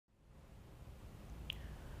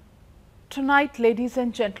Tonight, ladies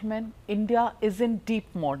and gentlemen, India is in deep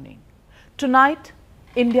mourning. Tonight,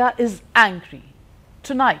 India is angry.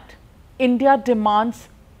 Tonight, India demands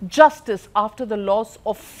justice after the loss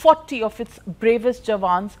of 40 of its bravest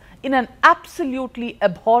Jawans in an absolutely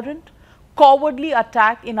abhorrent, cowardly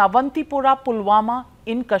attack in Avantipura, Pulwama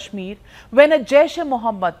in Kashmir, when a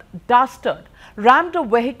jaish-e-mohammed dastard rammed a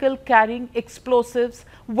vehicle carrying explosives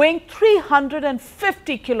weighing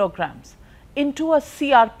 350 kilograms into a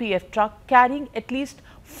CRPF truck carrying at least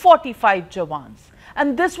 45 Jawans.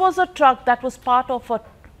 And this was a truck that was part of a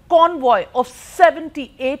convoy of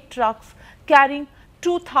 78 trucks carrying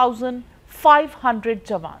 2,500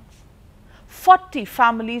 Jawans. 40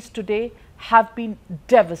 families today have been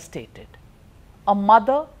devastated. A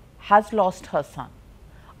mother has lost her son.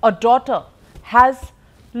 A daughter has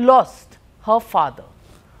lost her father.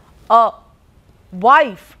 A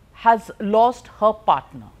wife has lost her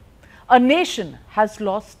partner. A nation has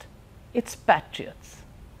lost its patriots.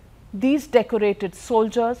 These decorated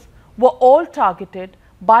soldiers were all targeted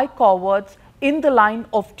by cowards in the line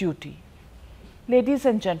of duty. Ladies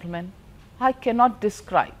and gentlemen, I cannot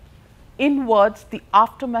describe in words the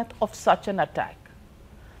aftermath of such an attack.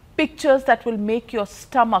 Pictures that will make your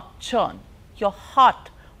stomach churn, your heart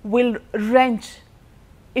will wrench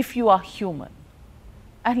if you are human.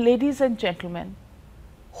 And ladies and gentlemen,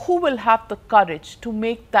 who will have the courage to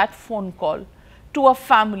make that phone call to a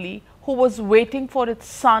family who was waiting for its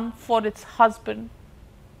son, for its husband,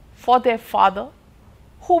 for their father?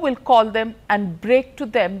 Who will call them and break to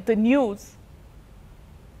them the news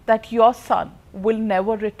that your son will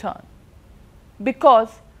never return?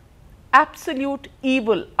 Because absolute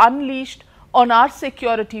evil unleashed on our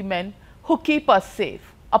security men who keep us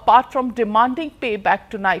safe, apart from demanding payback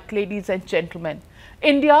tonight, ladies and gentlemen,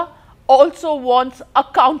 India also wants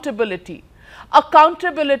accountability.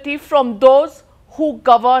 Accountability from those who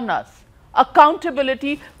govern us.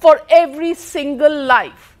 Accountability for every single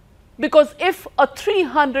life. Because if a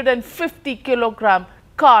 350 kilogram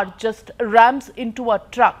car just rams into a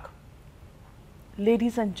truck,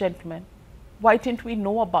 ladies and gentlemen, why didn't we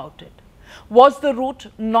know about it? Was the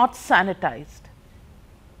route not sanitized?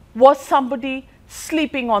 Was somebody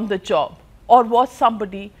sleeping on the job? Or was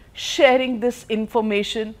somebody sharing this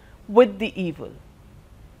information with the evil?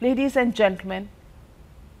 Ladies and gentlemen,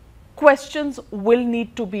 questions will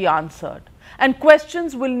need to be answered. And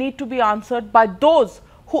questions will need to be answered by those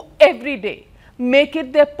who every day make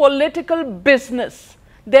it their political business,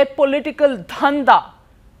 their political dhanda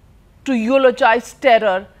to eulogize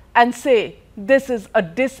terror and say this is a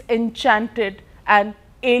disenchanted and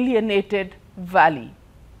alienated valley.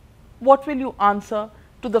 What will you answer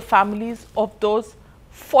to the families of those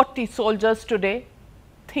 40 soldiers today?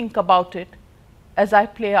 Think about it as I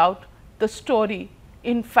play out the story,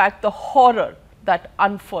 in fact, the horror that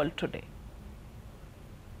unfurled today.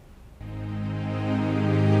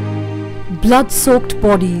 Blood-soaked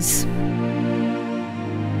bodies,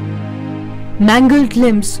 mangled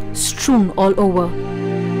limbs strewn all over,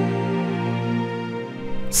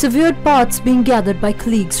 severed parts being gathered by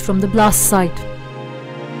colleagues from the blast site.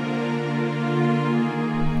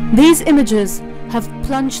 These images have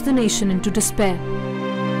plunged the nation into despair.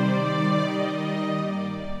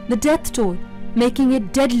 The death toll making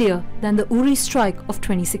it deadlier than the Uri strike of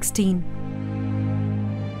 2016.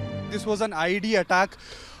 This was an IED attack.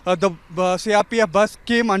 The CRPF bus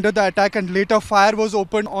came under the attack and later fire was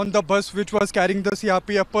opened on the bus which was carrying the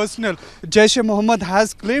CRPF personnel. Jaish-e-Mohammed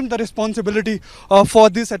has claimed the responsibility for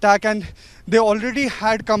this attack, and they already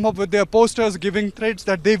had come up with their posters giving threats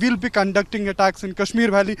that they will be conducting attacks in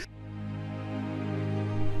Kashmir Valley.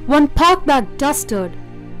 One park-back dastard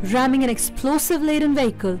ramming an explosive-laden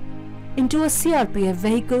vehicle into a CRPF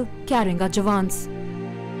vehicle carrying our Jawans.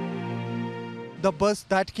 The bus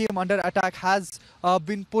that came under attack has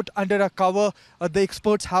been put under a cover. The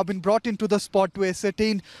experts have been brought into the spot to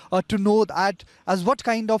ascertain, to know that as what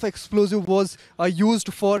kind of explosive was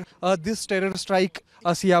used for this terror strike.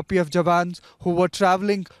 CRPF Jawans who were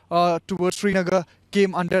travelling towards Srinagar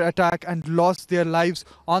came under attack and lost their lives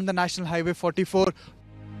on the National Highway 44.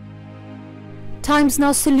 Times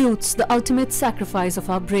now salutes the ultimate sacrifice of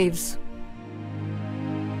our braves.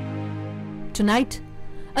 Tonight,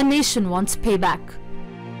 a nation wants payback.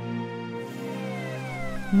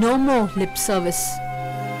 No more lip service.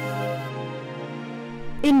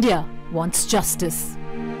 India wants justice.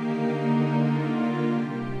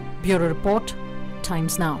 Bureau Report,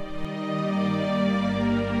 Times Now.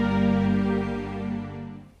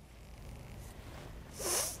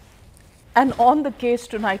 And on the case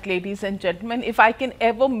tonight, ladies and gentlemen, if I can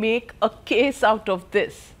ever make a case out of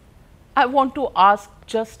this, I want to ask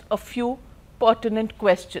just a few pertinent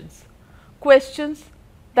questions. questions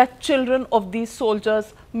that children of these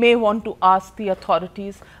soldiers may want to ask the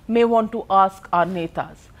authorities, may want to ask our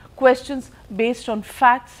Netas. Questions based on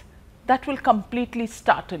facts that will completely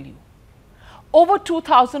startle you. Over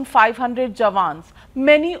 2,500 Jawans,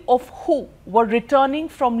 many of who were returning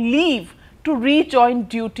from leave to rejoin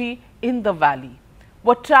duty in the valley,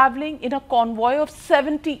 were travelling in a convoy of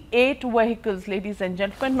 78 vehicles, ladies and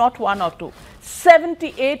gentlemen, not one or two,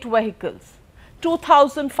 78 vehicles,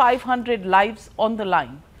 2,500 lives on the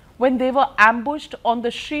line when they were ambushed on the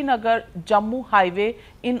Srinagar-Jammu highway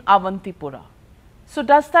in Avantipura. So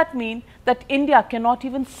does that mean that India cannot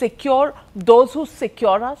even secure those who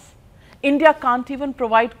secure us? India can't even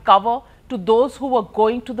provide cover to those who were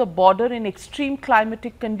going to the border in extreme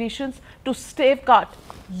climatic conditions to safeguard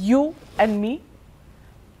you and me?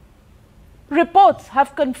 Reports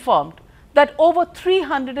have confirmed that over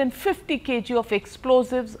 350 kg of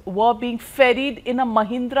explosives were being ferried in a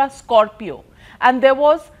Mahindra Scorpio, and there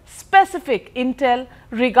was specific intel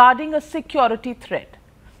regarding a security threat.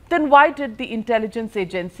 Then why did the intelligence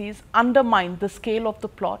agencies undermine the scale of the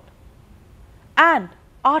plot? And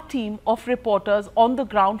our team of reporters on the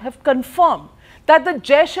ground have confirmed that the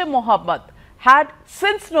jaish-e-mohammed had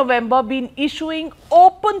since November been issuing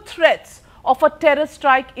open threats of a terror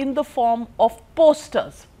strike in the form of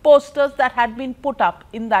posters that had been put up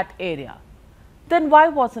in that area. Then why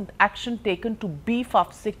wasn't action taken to beef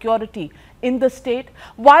up security in the state?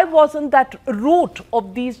 Why wasn't that route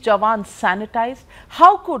of these Jawans sanitized?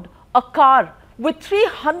 How could a car with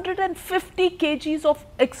 350 kgs of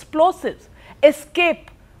explosives escape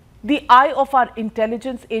the eye of our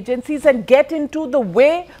intelligence agencies and get into the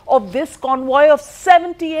way of this convoy of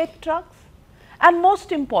 78 trucks? And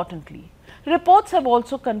most importantly, reports have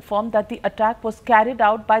also confirmed that the attack was carried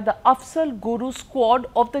out by the Afzal Guru squad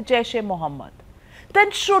of the jaish-e-mohammed. Then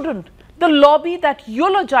shouldn't the lobby that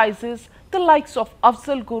eulogizes the likes of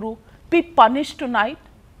Afzal Guru be punished tonight?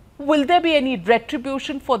 Will there be any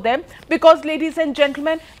retribution for them? Because, ladies and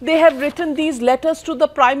gentlemen, they have written these letters to the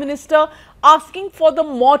Prime Minister asking for the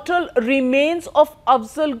mortal remains of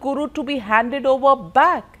Afzal Guru to be handed over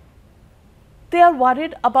back. They are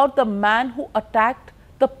worried about the man who attacked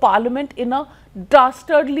the parliament in a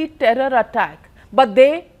dastardly terror attack, but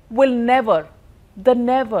they will never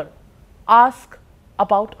ask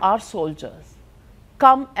about our soldiers.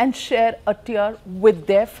 Come and share a tear with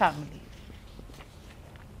their family.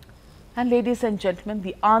 And ladies and gentlemen,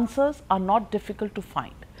 the answers are not difficult to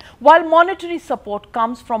find. While monetary support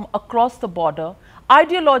comes from across the border,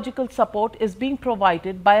 ideological support is being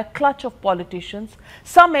provided by a clutch of politicians,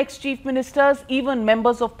 some ex-chief ministers, even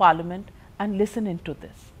members of parliament. And listen into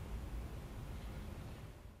this.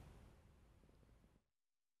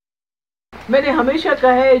 मैंने हमेशा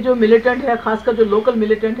कहा है जो militant है, खासकर जो local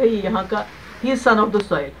militant है, ये यहाँ का ही सन ऑफ द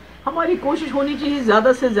सॉइल. हमारी कोशिश होनी चाहिए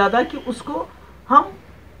ज़्यादा से ज़्यादा कि उसको हम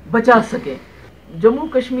बचा सकें. जम्मू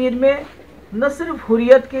कश्मीर में न सिर्फ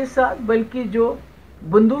हुर्रियत के साथ बल्कि जो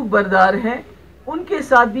बंदूक बरदार हैं उनके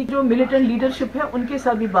साथ भी, जो मिलिटेंट लीडरशिप है उनके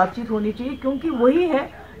साथ भी बातचीत होनी चाहिए, क्योंकि वही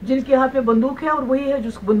है जिनके हाथ में बंदूक है और वही है जो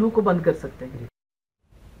उस बंदूक को बंद कर सकते हैं.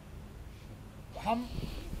 हम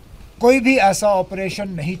कोई भी ऐसा ऑपरेशन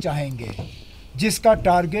नहीं चाहेंगे जिसका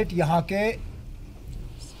टारगेट यहाँ के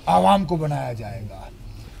आवाम को बनाया जाएगा.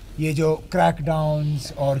 ये जो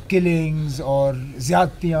क्रैकडाउन्स और किलिंग्स और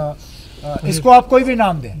ज़्यादतियाँ, इसको आप कोई भी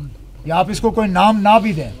नाम दें या आप इसको कोई नाम ना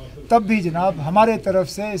भी दें, तब भी जनाब हमारे तरफ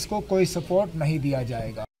से इसको कोई सपोर्ट नहीं दिया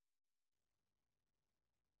जाएगा.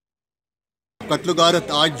 कत्ल गारत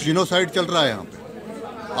आज जीनोसाइड चल रहा है यहाँ पे.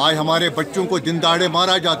 आज हमारे बच्चों को दिन दहाड़े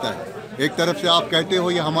मारा जाता है. एक तरफ से आप कहते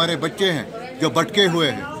हो ये हमारे बच्चे हैं जो भटके हुए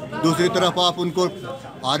हैं, दूसरी तरफ आप उनको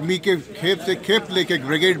आर्मी के खेप से खेप लेके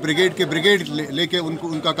ब्रिगेड के ब्रिगेड लेके उनको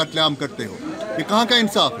उनका कत्लेआम करते हो. ये कहाँ का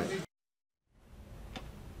इंसाफ है?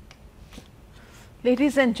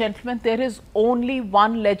 Ladies and gentlemen, there is only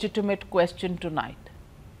one legitimate question tonight,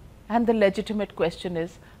 and the legitimate question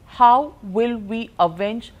is, how will we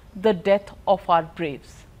avenge the death of our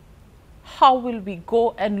braves? How will we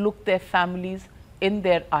go and look their families in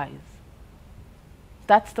their eyes?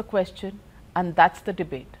 That's the question, and that's the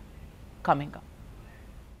debate coming up.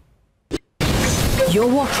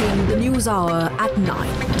 You're watching the News Hour at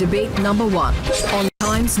 9, debate number 1 on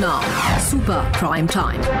Times Now, Super Prime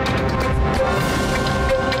Time.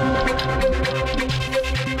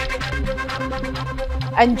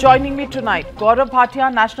 And joining me tonight, Gaurav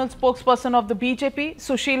Bhatia, national spokesperson of the BJP,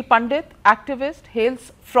 Sushil Pandit, activist,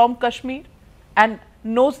 hails from Kashmir and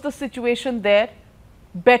knows the situation there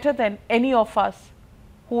better than any of us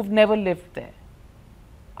who've never lived there.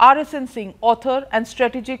 RSN Singh, author and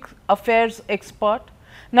strategic affairs expert,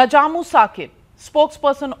 Najamu Saqib,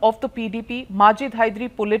 spokesperson of the PDP, Majid Haidari,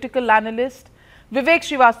 political analyst, Vivek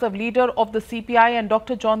Srivastav, leader of the CPI, and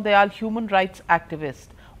Dr. John Dayal, human rights activist.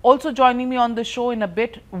 Also joining me on the show in a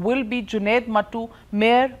bit will be Junaid Mattu,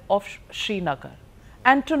 Mayor of Srinagar.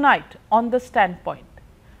 And tonight on The Standpoint,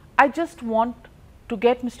 I just want to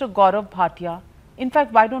get Mr. Gaurav Bhatia. In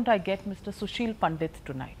fact, why don't I get Mr. Sushil Pandit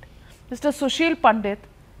tonight? Mr. Sushil Pandit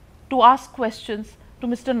to ask questions to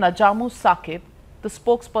Mr. Najamu Saqib, the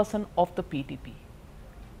spokesperson of the PDP.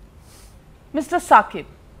 Mr. Saqib,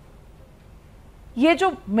 ये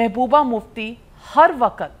जो महबूबा मुफ्ती हर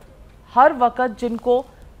वक़्त जिनको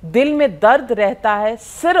दिल में दर्द रहता है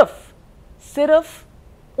सिर्फ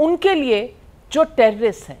उनके लिए जो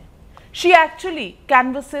टेररिस्ट हैं, she actually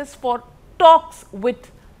canvasses for talks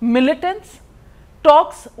with militants,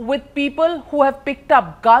 talks with people who have picked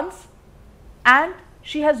up guns, and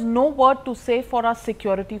she has no word to say for our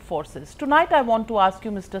security forces. Tonight I want to ask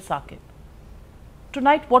you, Mr. Saqib,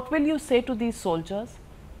 tonight what will you say to these soldiers?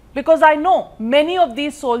 Because I know many of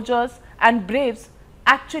these soldiers and braves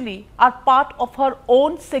actually are part of her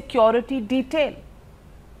own security detail.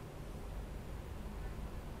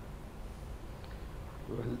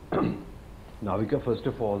 Well, Navika, first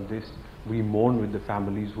of all, we mourn with the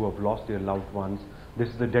families who have lost their loved ones. This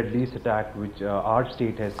is the deadliest attack which our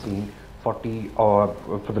state has seen. 40, or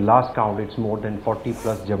for the last count, it's more than 40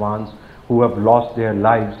 plus Jawans who have lost their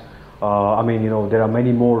lives. I mean, there are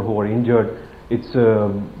many more who are injured. It's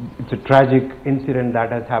a tragic incident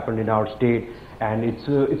that has happened in our state, and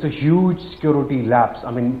it's a huge security lapse.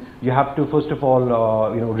 I mean, you have to first of all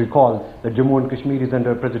recall that Jammu and Kashmir is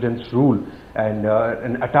under President's rule, and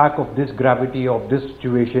an attack of this gravity, of this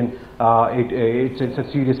situation, it's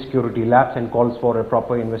a serious security lapse and calls for a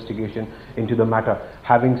proper investigation into the matter.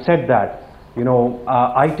 Having said that,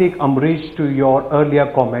 I take umbrage to your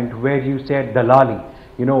earlier comment where you said dalali.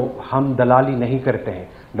 हम दलाली नहीं करते हैं,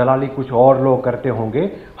 दलाली कुछ और लोग करते होंगे,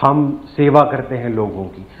 हम सेवा करते हैं लोगों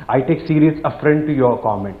की. I take serious affront to your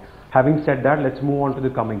comment. Having said that, let's move on to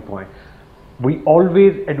the coming point. We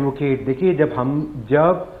always advocate, देखिए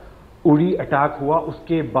जब उड़ी अटैक हुआ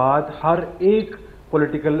उसके बाद हर एक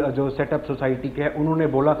पॉलिटिकल जो सेटअप सोसाइटी के है उन्होंने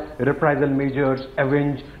बोला reprisal measures,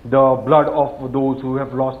 avenge the blood of those who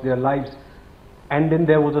have lost their lives, and then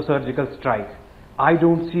there was a surgical strike. I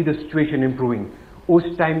don't see the situation improving. उस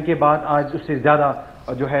टाइम के बाद आज उससे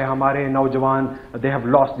ज़्यादा जो है हमारे नौजवान, they have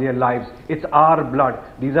lost their lives. It's our blood.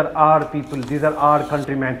 These are our people. These are our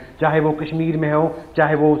countrymen. चाहे वो कश्मीर में हो,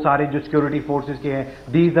 चाहे वो सारे जो security forces के हैं,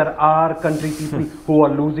 these are our country people who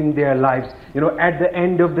are losing their lives. At the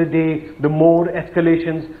end of the day, the more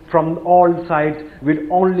escalations from all sides will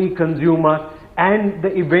only consume us, and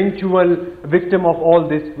the eventual victim of all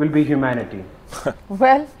this will be humanity.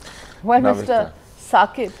 Well, Mr.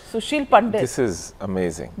 Saqib, Sushil Pandit. This is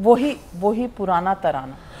amazing. Wohi purana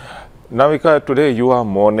tarana. Navika, today you are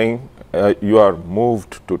mourning, you are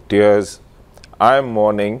moved to tears. I am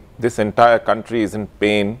mourning. This entire country is in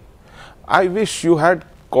pain. I wish you had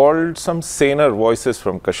called some saner voices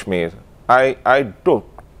from Kashmir. I don't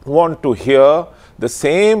want to hear the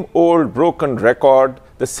same old broken record,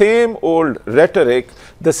 the same old rhetoric,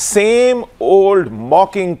 the same old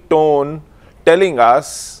mocking tone telling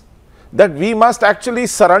us that we must actually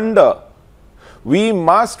surrender. We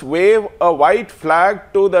must wave a white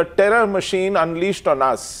flag to the terror machine unleashed on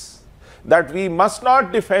us. That we must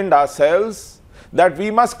not defend ourselves. That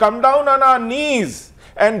we must come down on our knees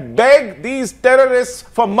and beg these terrorists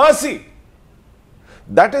for mercy.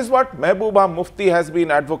 That is what Mehbooba Mufti has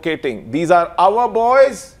been advocating. These are our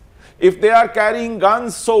boys. If they are carrying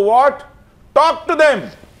guns, so what? Talk to them.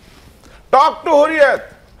 Talk to Hurriyat.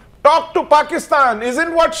 Talk to Pakistan.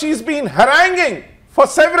 Isn't what she's been haranguing for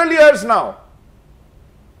several years now?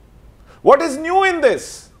 What is new in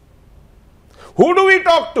this? Who do we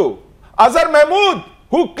talk to? Azhar Mahmood,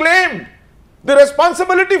 who claimed the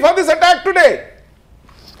responsibility for this attack today.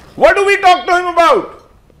 What do we talk to him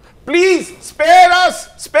about? Please spare us,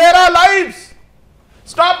 spare our lives.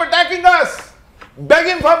 Stop attacking us. Beg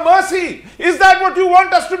him for mercy. Is that what you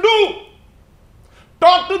want us to do?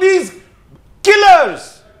 Talk to these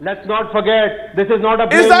killers. Let's not forget, this is not a blame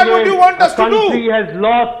game. Is that what you want us to do? The country has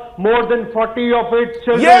lost more than 40 of its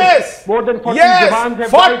children. Yes. More than 40 Jawans have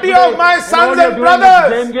 40 of my sons and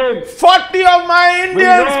brothers. 40 of my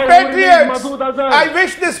Indians, patriots. I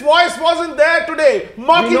wish this voice wasn't there today,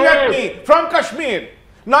 mocking at me from Kashmir.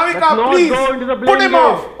 Navika, please put him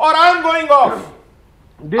off, or I'm going off.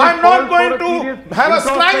 I'm not going to have a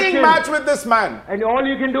slanging match with this man. And all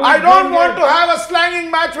you can do I don't want to have a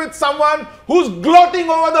slanging match with someone who's gloating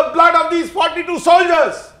over the blood of these 42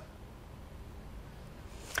 soldiers.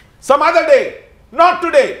 Some other day, not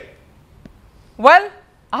today. Well,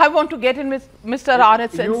 I want to get in with Mr.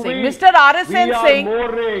 RSN Singh. Mr. RSN Singh.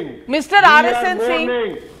 Mr. RSN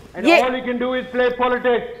Singh. And all you can do is play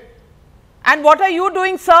politics. And what are you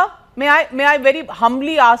doing, sir? May I very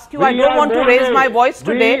humbly ask you? I don't want to raise my voice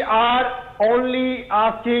today. We are only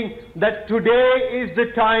asking that today is the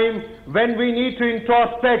time when we need to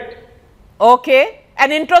introspect. Okay.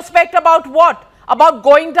 And introspect about what? About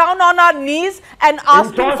going down on our knees and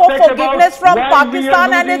asking for forgiveness from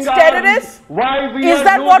Pakistan and its terrorists? Is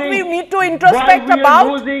that what we need to introspect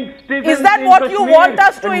about? Is that what you want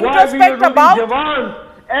us to introspect about?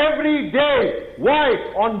 Every day. Why?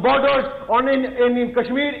 On borders, in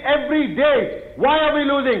Kashmir, every day. Why are we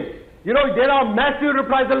losing? You know, there are massive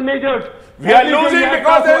reprisal measures. We are losing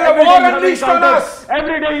because there is a war unleashed on us.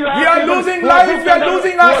 Every day you have we are losing lives, we are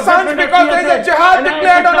losing our sons because there is a jihad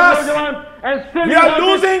declared on us. We are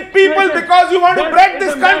losing people because you want to break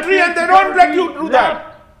this country and they don't let you do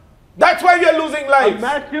that. That's why we are losing lives.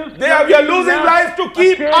 We are losing lives to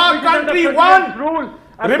keep our country one.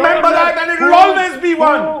 Remember that, and it will always be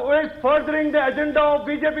one. Who is furthering the agenda of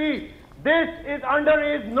BJP? This is under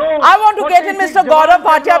his nose. I want to get in Mr. Gaurav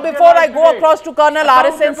Bhatia before I go across to Colonel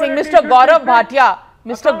RSN Singh. Mr. Gaurav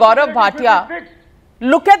Bhatia,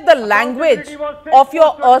 look at the language of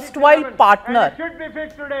your erstwhile partner.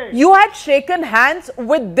 You had shaken hands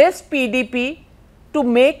with this PDP to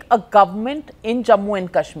make a government in Jammu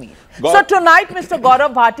and Kashmir. So tonight, Mr.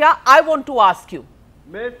 Gaurav Bhatia, I want to ask you.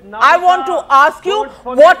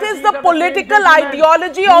 What is the political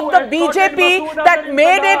ideology of the BJP that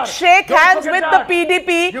made it shake hands with the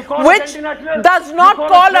PDP, which does not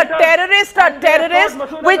call a terrorist,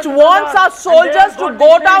 which wants our soldiers to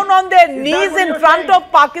go down on their knees in front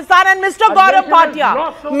of Pakistan? And Mr. Gaurav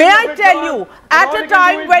Bhatia, may I tell you, at a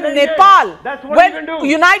time when Nepal, when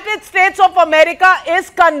United States of America is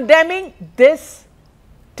condemning this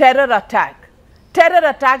terror attack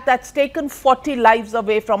that's taken 40 lives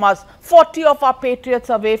away from us, 40 of our patriots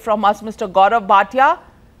away from us, Mr. Gaurav Bhatia,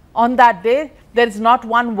 on that day, there is not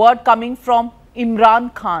one word coming from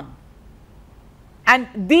Imran Khan. And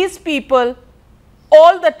these people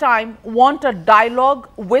all the time want a dialogue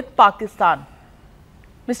with Pakistan.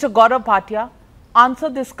 Mr. Gaurav Bhatia, answer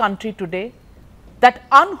this country today that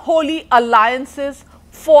unholy alliances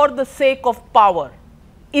for the sake of power,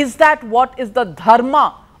 is that what is the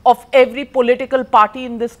dharma of every political party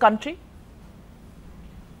in this country?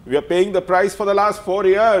 We are paying the price for the last 4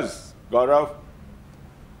 years, Gaurav.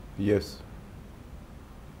 Yes.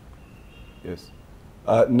 Yes.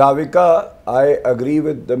 Navika, I agree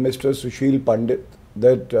with Mr. Sushil Pandit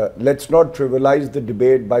that let's not trivialize the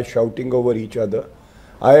debate by shouting over each other.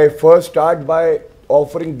 I first start by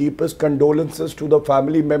offering deepest condolences to the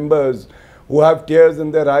family members who have tears in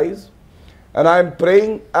their eyes. And I am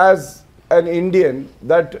praying as an Indian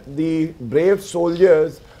that the brave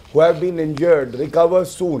soldiers who have been injured recover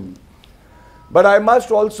soon. But I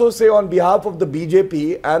must also say on behalf of the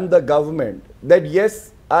BJP and the government that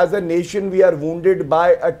yes, as a nation we are wounded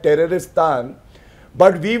by a terroristan,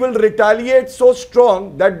 but we will retaliate so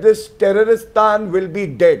strong that this terroristan will be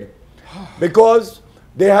dead because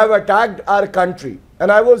they have attacked our country.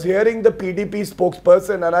 And I was hearing the PDP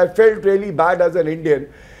spokesperson and I felt really bad as an Indian.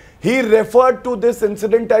 He referred to this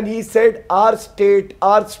incident and he said, our state,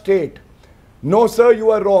 our state. No, sir,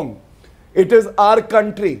 you are wrong. It is our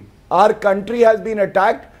country. Our country has been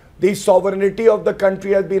attacked. The sovereignty of the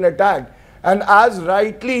country has been attacked. And as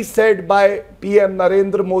rightly said by PM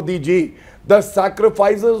Narendra Modi ji, the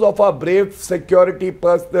sacrifices of our brave security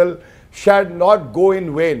personnel shall not go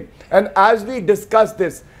in vain. And as we discuss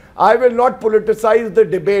this, I will not politicize the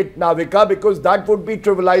debate, Navika, because that would be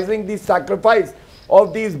trivializing the sacrifice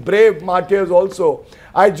of these brave martyrs also.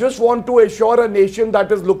 I just want to assure a nation that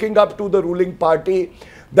is looking up to the ruling party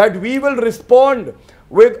that we will respond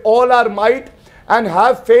with all our might and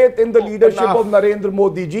have faith in the leadership of Narendra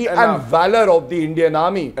Modi ji and valor of the Indian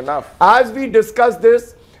Army. As we discuss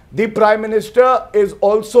this, the Prime Minister is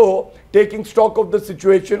also taking stock of the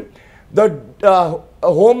situation. The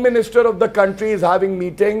Home Minister of the country is having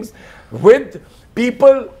meetings with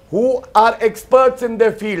people who are experts in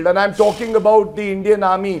their field, and I'm talking about the Indian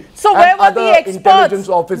Army and other intelligence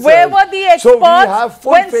officers. Where were the experts? So we have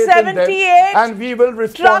full when faith 78 in them, and we will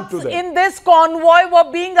respond to them. In this convoy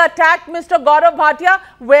were being attacked, Mr. Gaurav Bhatia.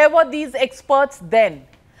 Where were these experts then?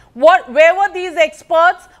 Where were these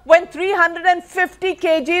experts when 350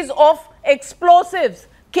 kgs of explosives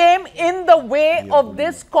came in the way of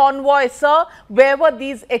this convoy, sir? Where were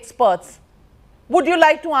these experts? Would you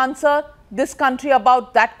like to answer this country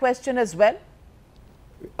about that question as well?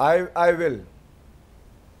 I will.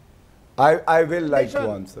 I will like to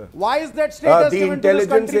answer. Why is that status the given to this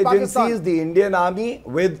intelligence country, agencies, Pakistan? the Indian Army,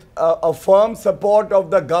 with a firm support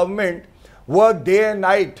of the government, work day and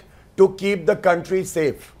night to keep the country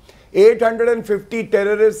safe. 850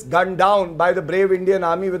 terrorists gunned down by the brave Indian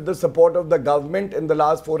Army with the support of the government in the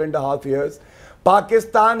last 4.5 years.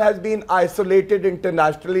 Pakistan has been isolated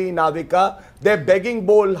internationally, Navika. Their begging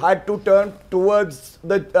bowl had to turn towards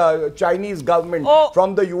the Chinese government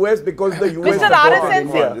from the US because the US supported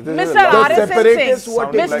India. The separatists who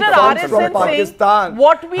are taking funds from Pakistan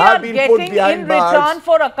what we are getting in bars. return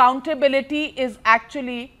for accountability is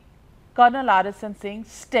actually Colonel RSN saying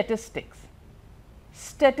statistics.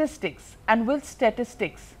 Statistics. And will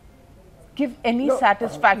statistics give any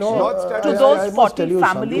satisfaction to those 40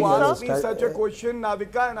 families, You sir? asked me such a question,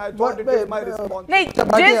 Navika, and I thought it is my response. नहीं,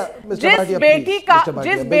 जिस बेटी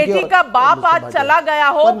का बाप आज चला गया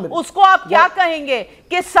हो, उसको आप क्या कहेंगे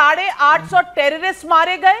कि 850 टेररिस्ट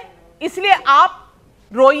मारे गए, इसलिए आप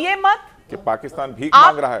रोइए मत कि पाकिस्तान भीख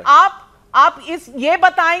मांग रहा है। आप ये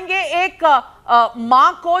बताएंगे एक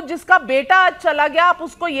माँ को जिसका बेटा आज चला गया, आप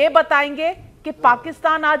उसको ये बताएंगे कि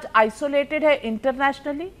पाकिस्तान आज आइसोलेटेड है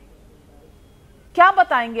इंटरनेशनली? क्या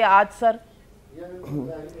बताएंगे आज sir?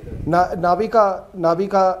 Navika,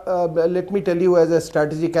 let me tell you as a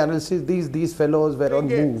strategic analysis, these fellows were on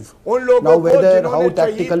move. Now whether how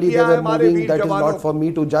tactically they were moving, that is not for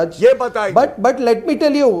me to judge. But let me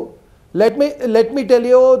tell you, let me tell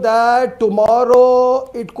you that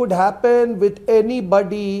tomorrow it could happen with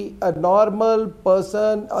anybody, a normal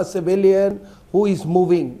person, a civilian who is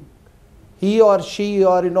moving, he or she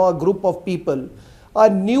or a group of people. A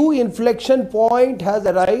new inflection point has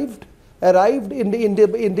arrived in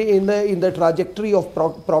the trajectory of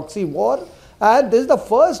proxy war, and this is the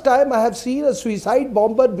first time I have seen a suicide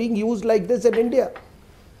bomber being used like this in India.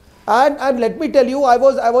 And let me tell you, I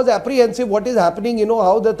was apprehensive what is happening,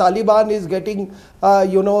 how the Taliban is getting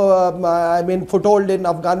foothold in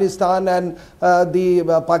Afghanistan, and the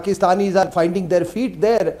Pakistanis are finding their feet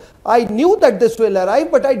there. I knew that this will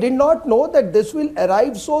arrive, but I did not know that this will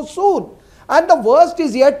arrive so soon. And the worst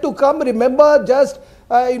is yet to come. Remember, just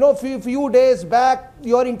few days back,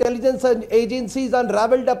 your intelligence agencies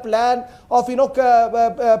unraveled a plan of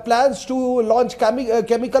plans to launch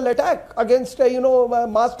chemical attack against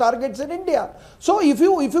mass targets in India. So if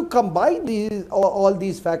you combine all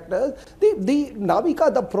these factors, the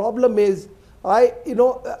Navika, the problem is,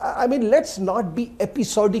 let's not be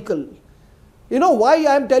episodical. Why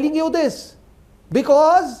I am telling you this?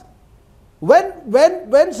 Because when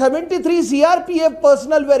 73 CRPF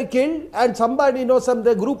personnel were killed and somebody,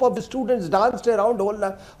 the group of students danced around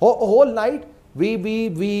whole night, we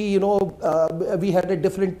had a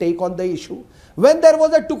different take on the issue. When there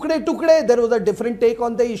was a tukde, there was a different take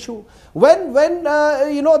on the issue. When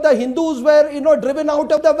the Hindus were driven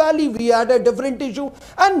out of the valley, we had a different issue.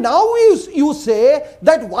 And now you say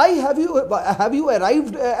that why have you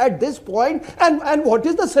arrived at this point, and what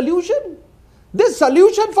is the solution? This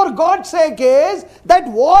solution, for God's sake, is that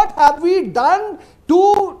what have we done with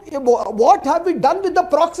the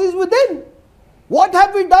proxies within? What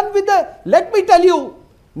have we done with let me tell you,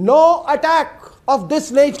 no attack of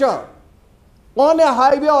this nature on a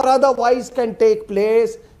highway or otherwise can take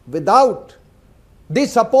place without the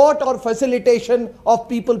support or facilitation of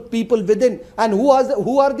people within. And who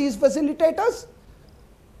are these facilitators?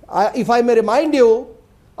 If I may remind you,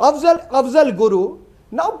 Afzal Guru.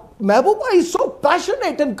 Now, Mehbooba is so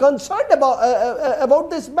passionate and concerned about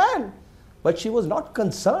this man. But she was not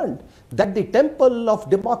concerned that the temple of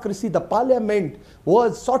democracy, the parliament,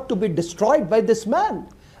 was sought to be destroyed by this man.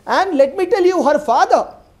 And let me tell you, her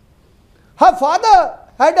father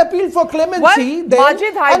had appealed for clemency.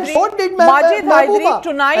 Majid Haidri,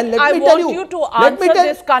 tonight I want you to answer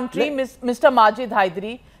this country, Mr. Majid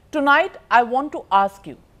Haidri. Tonight I want to ask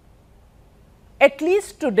you, at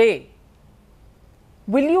least today,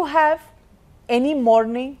 will you have any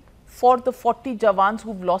mourning for the 40 jawans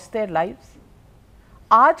who've lost their lives?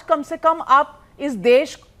 आज कम से कम आप इस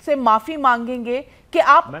देश से माफी मांगेंगे कि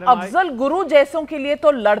आप अफजल गुरु जैसों के लिए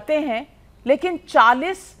तो लड़ते हैं, लेकिन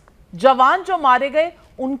 40 जवान जो मारे गए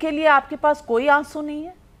उनके लिए आपके पास कोई आंसू नहीं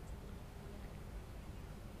है?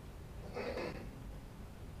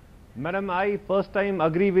 Madam, I first time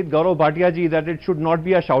agree with Gaurav Bhatia ji that it should not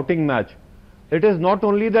be a shouting match. It is not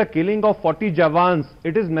only the killing of 40 jawans,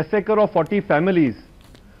 it is massacre of 40 families.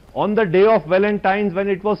 On the day of Valentine's, when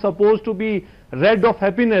it was supposed to be red of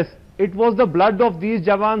happiness, it was the blood of these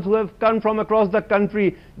jawans who have come from across the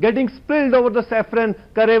country getting spilled over the saffron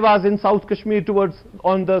Karewaz in South Kashmir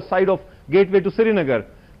on the side of gateway to Srinagar.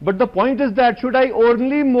 But the point is that should I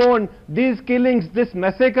only mourn these killings, this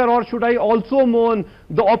massacre, or should I also mourn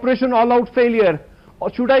the Operation All Out failure?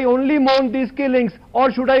 Or should I only mourn these killings,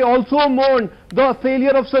 or should I also mourn the failure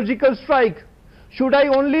of surgical strike? Should I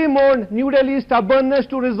only mourn New Delhi's stubbornness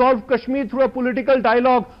to resolve Kashmir through a political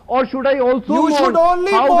dialogue, or should I also mourn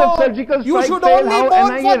how the surgical strike failed, how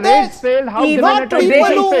NIA raids failed, how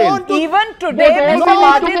demonetization failed? Even today, Mr.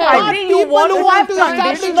 Majid Hydari, you want to have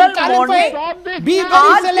conditional mourning. Be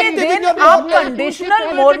very selective in your mourning.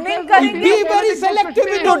 Conditional mourning करेंगे. Be very selective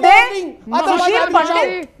in your mourning. Sushil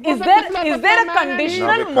Pandit, is there a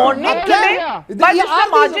conditional mourning today by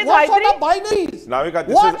Mr. Majid What sort Hydari? of binaries? Navika,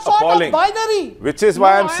 this What is sort of appalling. binary? Which is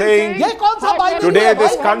why I'm saying ये कौन सा binary today है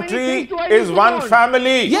this भाई? country is one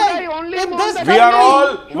family. In this We are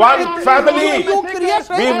all one family.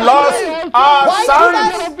 We've lost our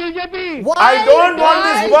sons. I don't want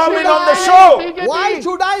this vermin on the show. Why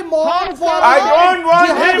should I mourn for? I don't want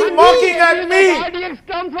him mocking at me.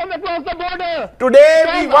 Come from across the border. Today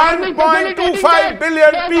we 1.25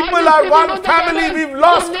 billion people are one family. We've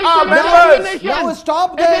lost our members. Now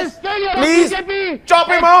stop this. Please chop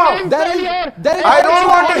him off. There is I don't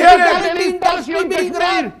want to hear it. hospitality industry being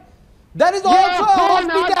run. There is also a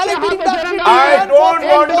hospitality industry being I run don't for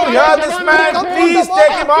want to Indo. hear this man. Come from Please the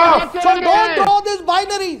take him border. off. So don't draw these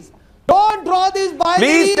binaries. Don't draw these binaries.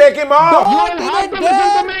 Please take him off. Don't even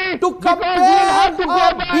dare to compare a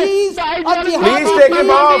beast, a jihadi Please take him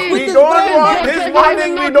off. with We his don't brain. want his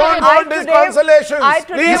mourning. We don't want his consolations.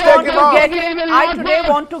 Please take him off. I today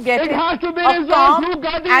want to get in a calm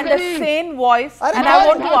and a sane voice, and I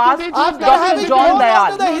want to ask Dr. John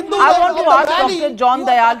Dayal. I want to ask Dr. John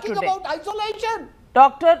Dayal today. About isolation.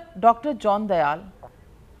 Dr. John Dayal,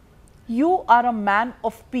 you are a man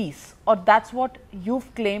of peace, or that's what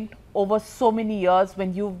you've claimed over so many years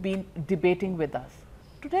when you've been debating with us.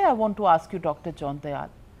 Today I want to ask you, Dr. John Dayal,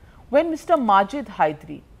 when Mr. Majid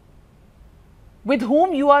Hydari, with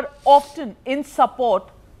whom you are often in support,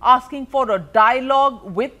 asking for a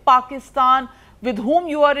dialogue with Pakistan, with whom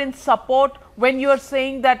you are in support when you are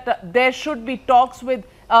saying that there should be talks with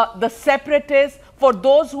the separatists for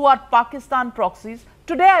those who are Pakistan proxies.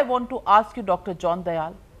 Today I want to ask you, Dr. John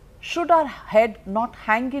Dayal, should our head not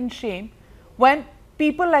hang in shame when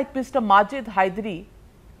people like Mr. Majid Hydari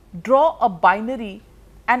draw a binary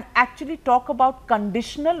and actually talk about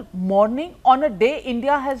conditional mourning on a day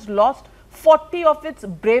India has lost 40 of its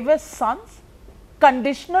bravest sons?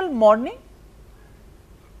 Conditional mourning?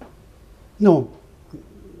 No,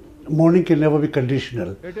 mourning can never be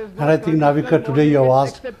conditional. And I think, Navika, today you have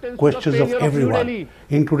asked questions of everyone,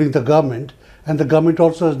 including the government, and the government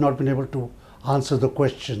also has not been able to answer the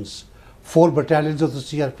questions. 4 battalions of the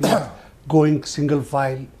CRPF going single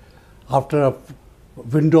file after a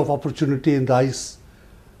window of opportunity in the ice.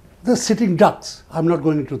 The sitting ducks, I'm not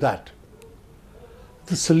going into that.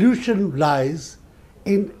 The solution lies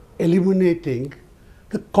in eliminating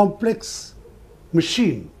the complex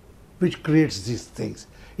machine which creates these things.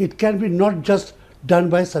 It can be not just done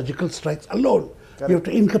by surgical strikes alone. Correct. You have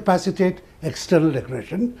to incapacitate external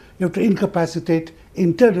aggression, you have to incapacitate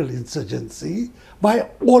internal insurgency by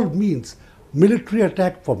all means. Military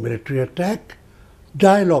attack for military attack,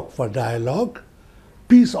 dialogue for dialogue,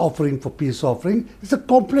 peace offering for peace offering. It's a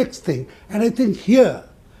complex thing, and I think here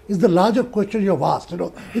is the larger question you have asked.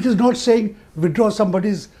 It is not saying withdraw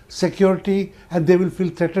somebody's security and they will feel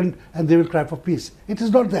threatened and they will cry for peace. It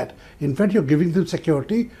is not that. In fact, you're giving them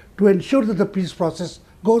security to ensure that the peace process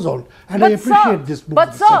goes on, and but I appreciate this move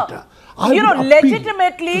of the centre. You know,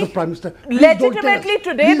 legitimately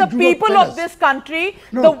today, the people of this country,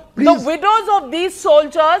 the widows of these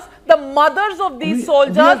soldiers, the mothers of these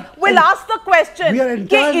soldiers will ask the question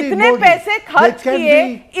कि इतने पैसे खर्च किए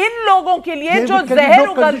इन लोगों के लिए जो जहर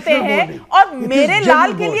उगलते हैं और मेरे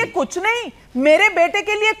लाल के लिए कुछ नहीं, मेरे बेटे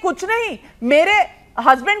के लिए कुछ नहीं, मेरे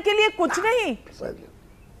हस्बैंड के लिए कुछ नहीं.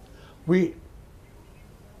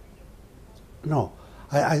 No,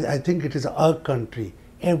 I think it is our country.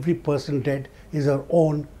 Every person dead is our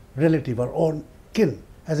own relative, our own kin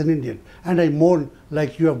as an Indian. And I mourn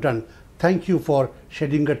like you have done. Thank you for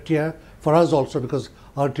shedding a tear for us also, because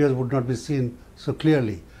our tears would not be seen so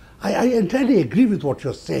clearly. I entirely agree with what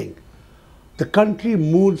you're saying. The country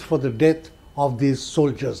mourns for the death of these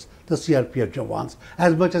soldiers, the CRPF Jawans,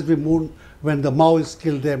 as much as we mourn when the Maoists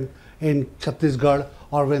kill them in Chhattisgarh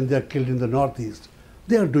or when they're killed in the Northeast.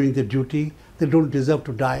 They are doing their duty. They don't deserve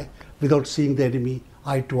to die without seeing the enemy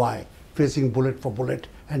eye to eye, facing bullet for bullet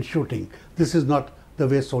and shooting. This is not the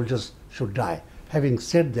way soldiers should die. Having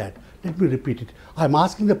said that, let me repeat it. I'm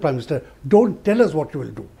asking the Prime Minister, don't tell us what you will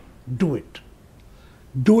do. Do it.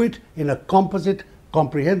 Do it in a composite,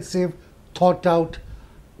 comprehensive, thought out,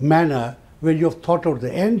 manner where you have thought out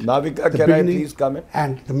the end, Navika, the can I beginning, please come in?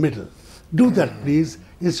 and the middle. Do that, please,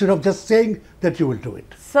 instead of just saying that you will do it.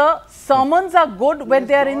 Sir, sermons are good when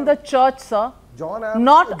they are in the church, sir. John,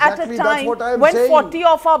 not exactly, at a time when saying. 40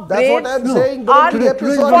 of our braves, that's what I'm saying. Are, Today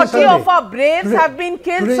 40 of our braves have been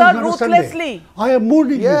killed, sir, ruthlessly. I am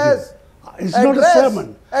mooning with you. It's not a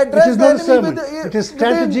sermon. It is not a sermon. It is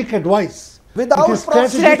strategic advice. Without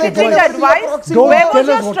strategic advice? Where was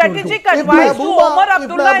your strategic advice to Omar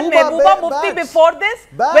Abdullah and Mehbooba Mufti before this?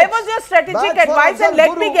 Where was your strategic advice? And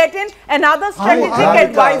let me get in another strategic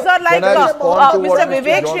advisor like Mr.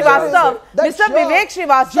 Vivek Srivastava. Mr. Vivek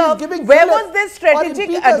Srivastava, where was this strategic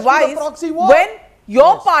advice when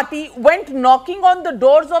your party went knocking on the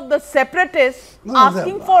doors of the separatists,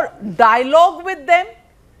 asking for dialogue with them?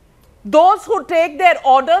 Those who take their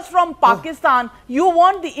orders from Pakistan, you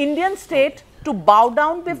want the Indian state to bow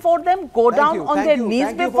down before them, go down on their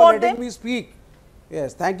knees before them? Thank you for letting me speak.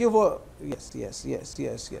 Yes, thank you for, yes.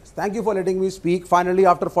 Thank you for letting me speak finally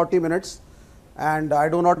after 40 minutes. And I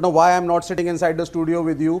do not know why I am not sitting inside the studio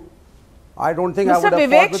with you. I don't think I would have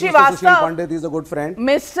fought with Mr. Sushil Pandit. He's a good friend.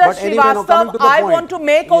 Mr. Srivastava, I want to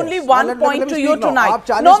make only one point to you tonight.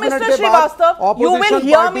 No, Mr. Srivastava, you will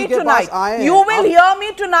hear me tonight. You will hear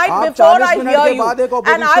me tonight before I hear you.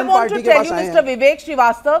 And I want to tell you, Mr. Vivek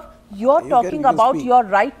Srivastava, you're talking about your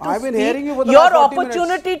right to speak, your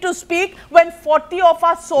opportunity to speak when 40 of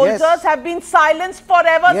our soldiers have been silenced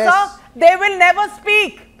forever, sir. They will never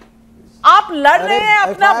speak. आप लड़ रहे हैं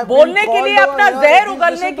अपना बोलने के लिए, अपना जहर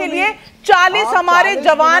उगलने के लिए। 40 हमारे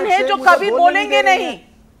जवान हैं जो कभी बोलेंगे नहीं।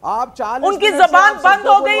 उनकी जबान बंद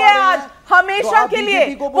हो गई है आज हमेशा के लिए।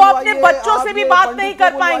 वो अपने बच्चों से भी बात नहीं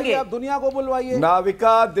कर पाएंगे। दुनिया को बुलवाइए।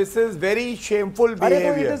 Navika, this is very shameful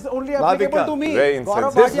behavior. It is only applicable to me.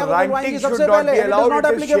 This ranting should not be allowed.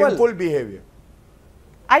 It is shameful behavior.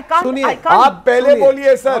 I can't. आप पहले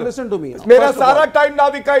बोलिए सर। Listen to me. मेरा सारा टाइम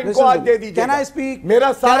नाविका इनको आज दे दीजिएगा। Can I speak?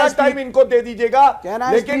 मेरा सारा टाइम इनको दे दीजिएगा।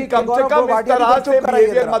 लेकिन कम से कम इस तरह से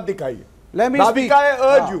बिहेवियर मत दिखाइए। Navika, I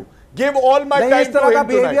urge you. Give all my time इस तरह का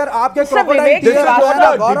बिहेवियर आपके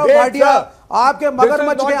गौरव भाटिया, आपके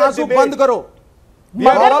मगरमच्छ के आंसू बंद करो।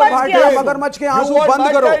 मगरमच्छ के आंसू बंद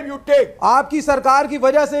करो। आपकी सरकार की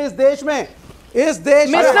वजह से इस देश में Mr.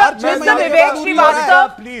 Vivek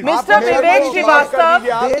Srivastava,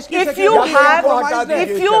 if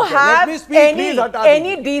you have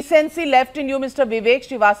any decency left in you, Mr. Vivek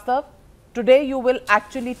Srivastava, today you will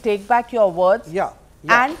actually take back your words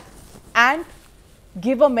and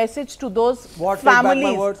give a message to those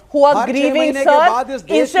families who are grieving, sir,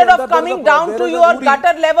 instead of coming down to your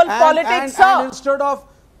gutter level politics, sir. Instead of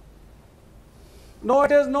No,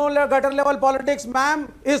 it is no gutter level politics, ma'am.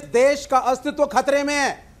 इस देश का अस्तित्व खतरे में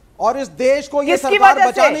है और इस देश को ये सरकार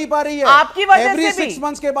बचा नहीं पा रही है। आपकी वजह से Every 6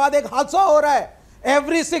 months के बाद एक हादसा हो रहा है।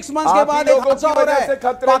 Every 6 months के बाद एक हादसा हो रहा है।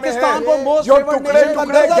 पाकिस्तान को मोस्ट फेवर्ड नेशन का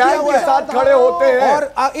दर्जा दिया हुआ है। साथ खड़े होते हैं और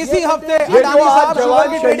इसी हफ्ते अडानी साहब शुगर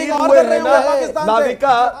की ट्रेडिंग और कर रहे हैं पाकिस्तान से।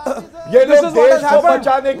 नाविका, ये लोग देश को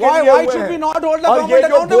बचाने के लिए हुए हैं और ये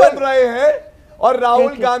जो बोल रहे हैं और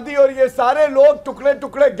राहुल गांधी और ये सारे लोग टुकड़े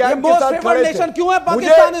टुकड़े गैंग के साथ खड़े थे। क्यों है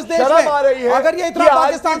पाकिस्तान इस देश में? शर्म आ रही है अगर ये इतना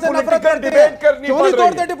पाकिस्तान से नफरत करते हैं, क्यों नहीं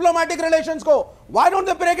तोड़ते डिप्लोमेटिक रिलेशंस को? Why don't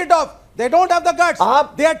they break it off? They don't have the guts.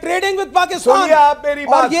 They are trading with Pakistan. सुनिए आप मेरी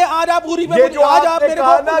बात। और ये आज आप पूरी आज आप मेरे को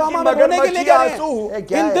पुलवामा में रोने के लिए कह रहे हैं।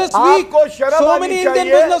 In this week, so many Indian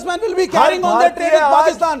businessmen will be carrying on their trade with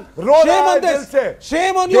Pakistan. Shame on this.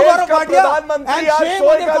 Shame on you, Gaurav Bhatia, and shame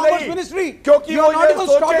on your Commerce Ministry. क्योंकि you are not even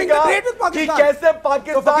stopping the trade with Pakistan. कि कैसे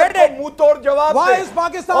पाकिस्तान को मुंह तोड़ जवाब दे। Why is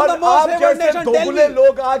Pakistan the most favored nation? Tell me.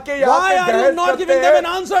 लोग आके यहाँ Why are you not giving them an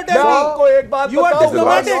answer? Tell me. आपको एक बात You are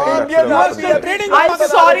diplomatic. You are still trading with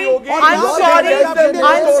Pakistan. I'm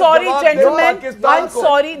sorry, gentlemen. I'm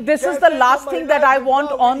sorry. This is the last thing that I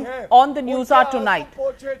want on the Newshour tonight.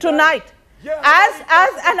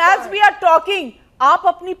 As we are talking, आप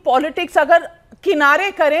अपनी politics अगर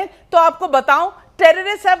किनारे करें तो आपको बताऊं,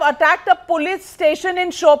 terrorists have attacked a police station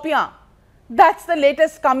in Shopian. That's the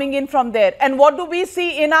latest coming in from there. And what do we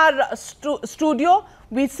see in our studio?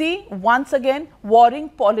 We see once again warring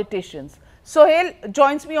politicians. Sohail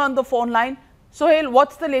joins me on the phone line. Sohail,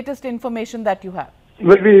 what's the latest information that you have?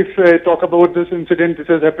 Well, if we talk about this incident, this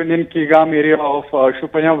has happened in Kigam area of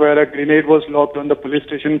Shupanya, where a grenade was lobbed on the police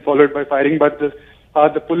station, followed by firing. But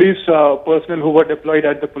the police personnel who were deployed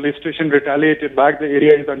at the police station retaliated back. The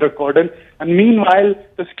area is under cordon. And meanwhile,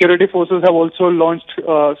 the security forces have also launched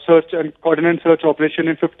search and coordinated search operation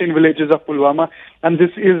in 15 villages of Pulwama. And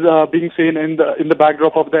this is being seen in the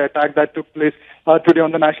backdrop of the attack that took place today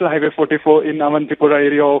on the National Highway 44 in Avantipura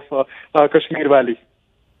area of Kashmir Valley.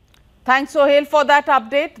 Thanks, Sohail, for that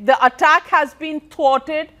update. The attack has been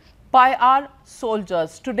thwarted by our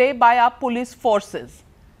soldiers, today by our police forces.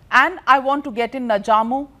 And I want to get in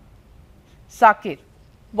Najamu Sakir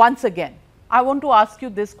once again. I want to ask you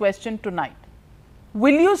this question tonight.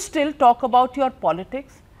 Will you still talk about your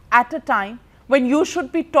politics at a time when you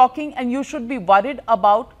should be talking and you should be worried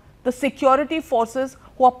about the security forces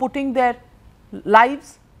who are putting their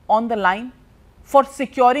lives on the line for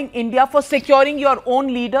securing India, for securing your own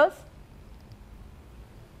leaders?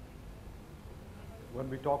 When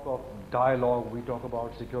we talk of dialogue, we talk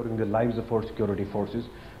about securing the lives of our security forces.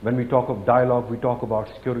 When we talk of dialogue, we talk about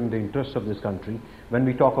securing the interests of this country. When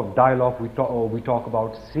we talk of dialogue, we talk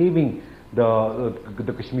about saving the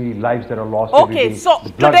Kashmiri lives that are lost every day. Okay, so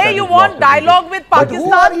today you want dialogue with Pakistan?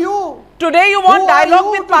 Who are you? Today you want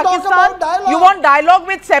dialogue with Pakistan? You want dialogue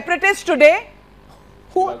with separatists today?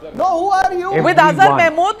 Who are you? With Azhar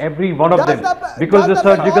Mahmood? Every one of them. Because the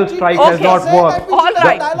surgical strike has not worked. All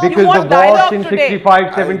right. Because the wars in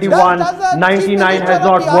 65, 71, 99 has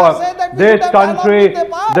not worked. This country,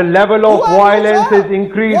 the level of violence is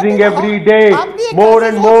increasing every day. More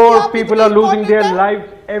and more people are losing their lives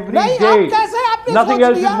every day. Nothing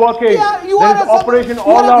else is working. There is operation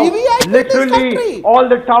all out. Literally, all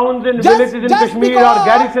the towns and villages in Kashmir are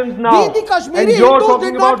garrisons now. And you're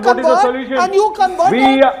talking about what is the solution.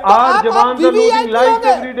 Our jawans are losing lives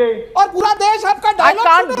every day. I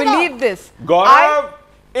can't believe this. Gaurav,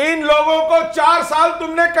 इन लोगों को 4 साल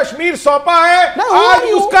तुमने कश्मीर सौंपा है, आज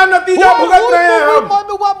उसका नतीजा भुगत रहे हैं हम.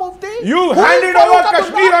 You handed over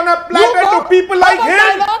Kashmir on a platter to people like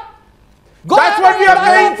him. That's what we are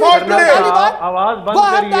paying for today.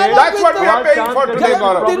 That's what we are paying for today,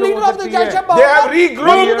 Gaurav. They have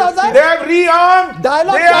regrouped, they have rearmed,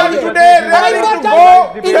 they are today ready to go.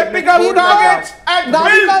 They pick up targets and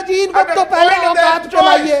build at the point of their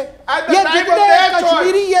choice. At the time of their choice.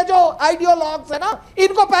 Kashmiri ये जो ideologues है ना,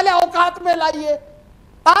 इनको पहले औकात में लाइए.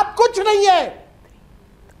 आप कुछ नहीं है.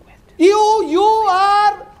 You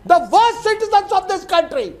are the worst citizens of this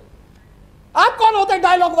country. आप कौन होते हैं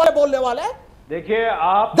डायलॉग वाले बोलने वाले? देखिए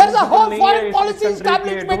आप There's a whole foreign policy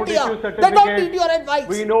establishment here. They don't need your advice.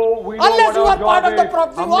 We know Unless you are part of the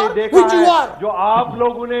proxy war, which you are. जो आप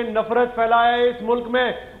लोगों ने नफरत फैलाया है इस मुल्क में,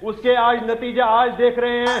 उसके आज नतीजे आज देख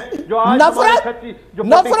रहे हैं. जो आज नफरत,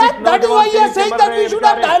 that is why you are saying that we should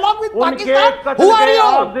have dialogue with Pakistan. Who are you?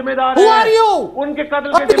 Who are you? उनके कत्ल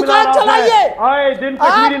के जिम्मेदार आप हैं. आए दिन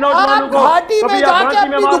कश्मीरी नौजवानों को घाटी में जाके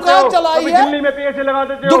अपनी दुकान चलाइए. दिल्ली में पैसे लगा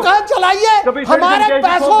देते हो. दुकान चलाइए. हमारे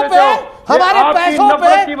पैसों पे, हमारे पैसों पे.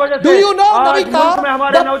 Do you know, Navika,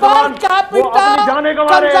 the per capita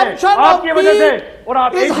consumption of beef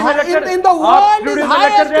in the world is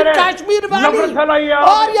highest in Kashmir Valley.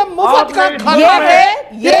 और ये मुफ्त का खाना है.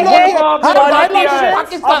 ये है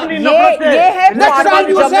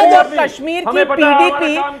जम्मू और कश्मीर की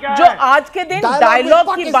पीडीपी जो आज के दिन डायलॉग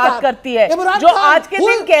की बात करती है, जो आज के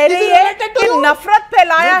दिन कह रही है कि नफरत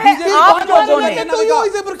फैलाया है आप लोगों ने,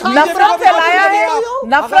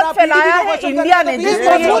 नफरत फैलाया है इंडिया ने,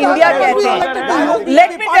 जिसको ये इंडिया कहते हैं.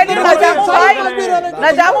 लेट मी टेल यू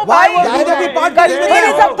नजामू भाई, Kashmir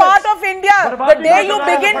is a part of India. The day you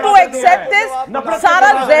begin to accept this, सारा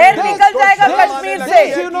जहर निकल जाएगा कश्मीर से,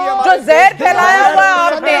 जो जहर फैलाया हुआ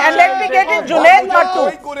आपने. And let me get in Junaid Mattu.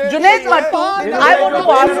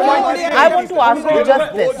 I want to ask you just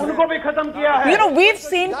this. उनको भी खत्म किया है. You know, we've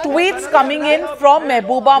seen tweets coming in from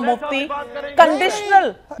Mehbooba Mufti, conditional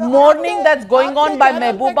mourning that's going on by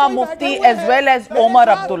Mehbooba Mufti as well as Omar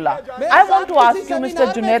Abdullah. I want to ask you, Mr.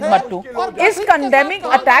 Junaid Mattu, is condemning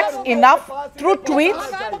attacks enough through tweets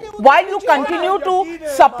while you continue to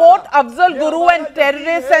support Afzal Guru and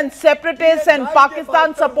terrorists and separatists and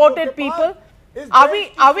Pakistan supported people? Are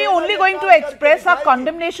we only going to express our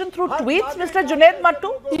condemnation through tweets, Mr. Junaid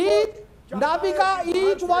Mattu?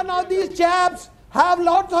 Each one of these chaps have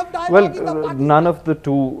lots of dialogue. Well, none of the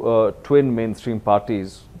two twin mainstream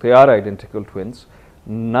parties, they are identical twins.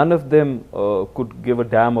 None of them could give a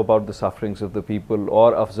damn about the sufferings of the people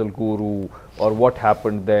or Afzal Guru or what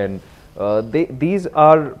happened then. These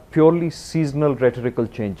are purely seasonal rhetorical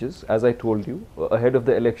changes. As I told you, ahead of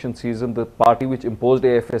the election season, the party which imposed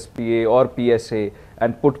AFSPA or PSA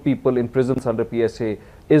and put people in prisons under PSA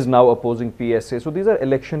is now opposing PSA. So these are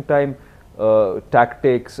election time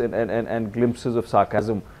tactics and glimpses of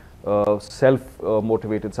sarcasm,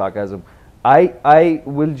 self-motivated sarcasm. I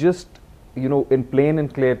will just, you know, in plain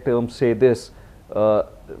and clear terms say this,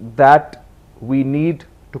 that we need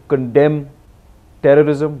to condemn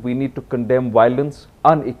terrorism, we need to condemn violence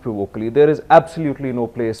unequivocally. There is absolutely no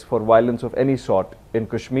place for violence of any sort in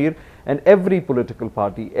Kashmir, and every political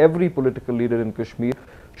party, every political leader in Kashmir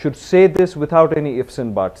should say this without any ifs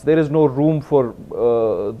and buts. There is no room for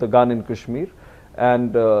the gun in Kashmir,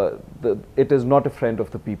 and it is not a friend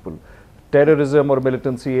of the people. Terrorism or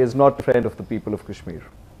militancy is not a friend of the people of Kashmir.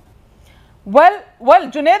 Well,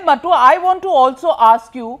 Junaid Mattu, I want to also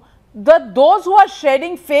ask you that those who are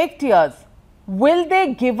shedding fake tears, will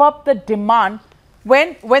they give up the demand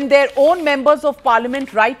when their own members of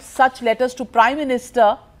parliament write such letters to Prime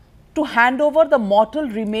Minister to hand over the mortal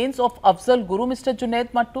remains of Afzal Guru, Mr.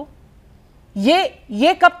 Junaid Mattu?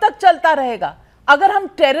 ये कब तक चलता रहेगा? अगर हम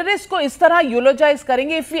terrorists को इस तरह eulogize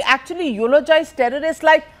करेंगे, if we actually eulogize terrorists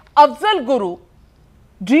like Afzal Guru,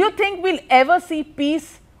 do you think we'll ever see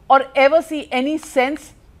peace or ever see any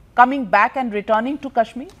sense coming back and returning to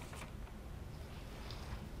Kashmir?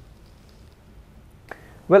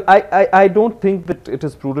 Well, I don't think that it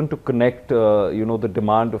is prudent to connect, the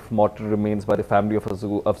demand of mortal remains by the family of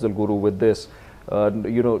Afzal Guru with this.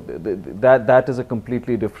 That is a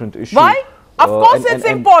completely different issue. Why? Of course it's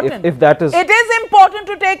important. If that is... It is important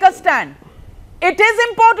to take a stand. It is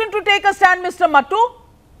important to take a stand, Mr. Mattu.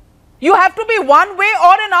 You have to be one way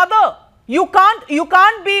or another. You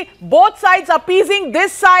can't be both sides appeasing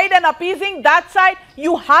this side and appeasing that side.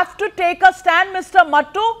 You have to take a stand, Mr.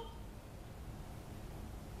 Mattu.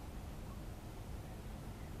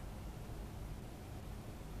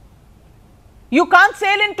 You can't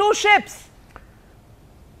sail in two ships.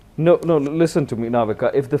 No, listen to me, Navika.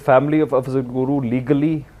 If the family of Afzal Guru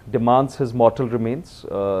legally demands his mortal remains,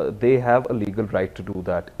 they have a legal right to do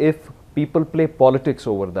that. If people play politics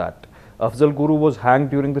over that, Afzal Guru was hanged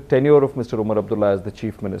during the tenure of Mr. Umar Abdullah as the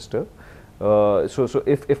chief minister. So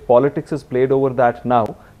if politics is played over that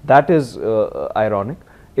now, that is ironic.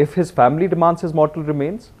 If his family demands his mortal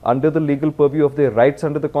remains under the legal purview of their rights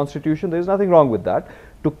under the constitution, there is nothing wrong with that.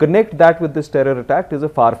 To connect that with this terror attack is a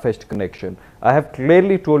far-fetched connection. I have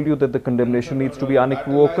clearly told you that the condemnation needs to be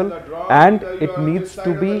unequivocal and it needs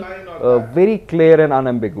to be very clear and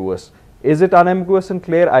unambiguous. Is it unambiguous and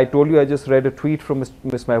clear? I told you I just read a tweet from Ms.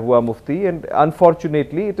 Mehbooba Mufti, and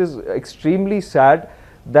unfortunately it is extremely sad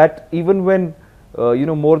that even when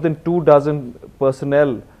more than 24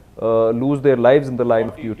 personnel lose their lives in the line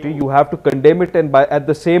of duty, you have to condemn it and at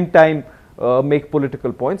the same time make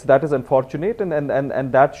political points. That is unfortunate,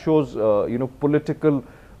 and that shows political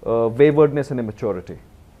waywardness and immaturity.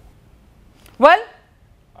 Well,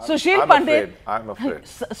 Sushil Pandit, I'm afraid.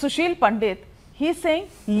 Sushil Pandit, he's saying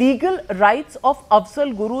legal rights of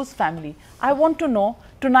Afzal Guru's family. I want to know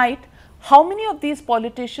tonight, how many of these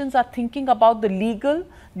politicians are thinking about the legal,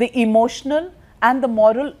 the emotional and the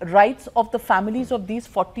moral rights of the families of these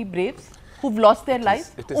 40 braves who've lost their lives?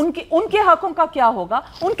 उनके हकों का क्या होगा?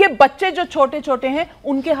 उनके बच्चे जो छोटे-छोटे हैं,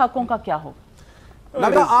 उनके हकों का क्या होगा?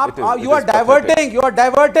 You are diverting. You are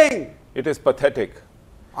diverting. It is pathetic.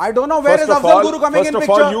 I don't know where is Afzal Guru coming in picture.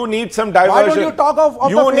 First of all, you need some diversion. Why don't you talk of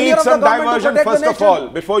you need some diversion first of all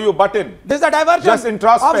before you butt in. This is a diversion. Just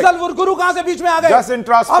introspect. Afzal Guru कहाँ से बीच में आ गए? Just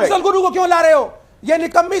introspect. Afzal Guru को क्यों ला रहे हो? ये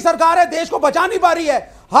निकम्मी सरकार है, देश को बचा नहीं पा रही है.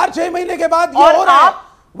 हर 6 महीने के बाद ये हो रहा है.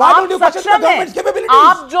 आप सक्षम हैं,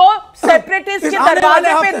 आप जो सेपरेटिस्ट के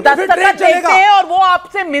दरवाजे पे दस्तखत देते हैं और वो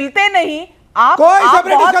आपसे मिलते नहीं, आप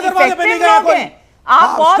बहुत इफेक्टिव लोग हैं,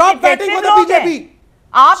 आप बहुत इफेक्टिव लोग हैं,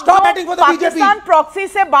 आप पाकिस्तान प्रॉक्सी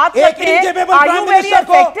से बात करते हैं, are you very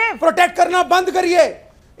effective? Protect करना बंद करिए,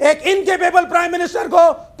 एक इनकेपेबल प्राइम मिनिस्टर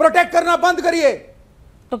को प्रोटेक्ट करना बंद करिए.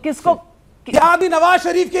 तो किसको? क्या आदमी नवाज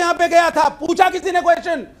शरीफ के यहाँ पे गया था, पूछा किसी ने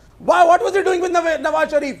question? Why? What was he doing with Nawaz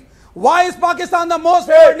Sharif? Why is Pakistan the most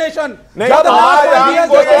favored nation? क्यों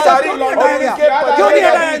नहीं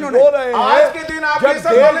हटाया इन्होंने? आज के दिन आप ये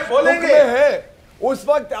सब बोलेंगे, उस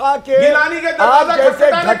वक्त आके गिलानी के दरवाजा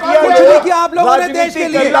खटखटाने कुछ नहीं किया आप लोगों ने देश के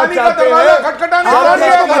लिए. गिलानी का दरवाजा खटखटाने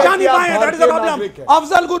बचा नहीं पाए. That is the problem.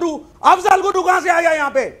 Afzal Guru कहाँ से आया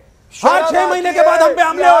यहाँ पे? हर 6 महीने के बाद हम पे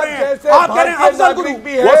हमले हो रहे हैं. आप कह रहे हैं अफजल गुरु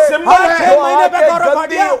वो सिंबल है, 6 महीने पे गौरव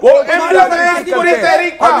भाटिया वो एम्बलम है पूरी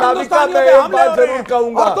तहरीक का. नाविका मैं एक बात जरूर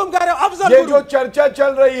कहूंगा, और तुम कह रहे हो अफजल गुरु. ये जो चर्चा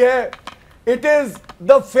चल रही है, it is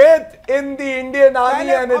the faith in the Indian army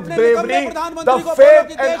and its bravery, the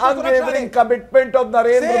faith and unwavering commitment of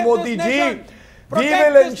Narendra Modi ji. We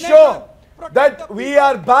will ensure that we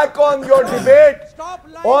are back on your debate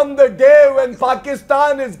on the day when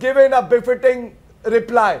Pakistan is given a befitting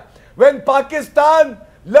reply. When Pakistan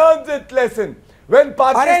learns its lesson, when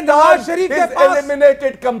Pakistan is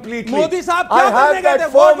eliminated completely, I have that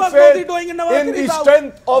firm faith in the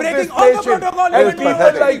strength of this nation, and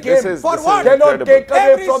people like him cannot take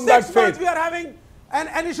away from that faith. We are having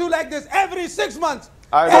an issue like this every 6 months.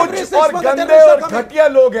 कुछ और गंदे और घटिया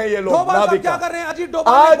लोग हैं ये लोग। नाविका क्या कर रहे हैं अजीत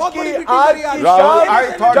आज की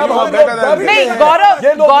नहीं, गौरव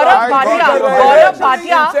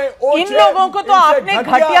भाटिया, इन लोगों को तो आपने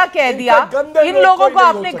घटिया कह दिया, इन लोगों को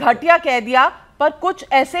आपने घटिया कह दिया, पर कुछ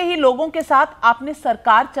ऐसे ही लोगों के साथ आपने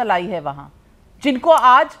सरकार चलाई है वहां, जिनको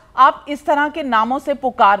आज आप इस तरह के नामों से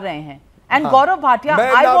पुकार रहे हैं। And Gaurav Bhatia,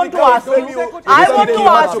 I want to ask you,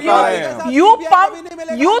 you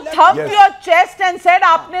thumped your chest and said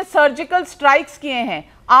आपने सर्जिकल स्ट्राइक्स किए हैं।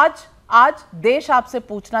 आज देश आपसे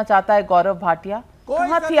पूछना चाहता है गौरव भाटिया,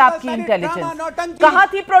 कहां थी आपकी इंटेलिजेंस, कहां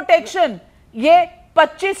थी प्रोटेक्शन? ये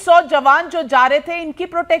 2500 जवान जो जा रहे थे, इनकी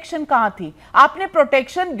प्रोटेक्शन कहां थी? आपने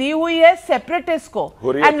प्रोटेक्शन दी हुई है सेपरेटिस्ट को।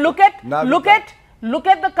 And look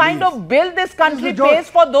at the kind of bill this country pays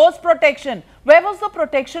for those protection. Where was the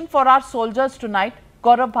protection for our soldiers tonight,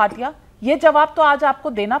 Gaurav Bhatia? ये जवाब तो आज आपको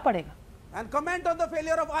देना पड़ेगा। And comment on the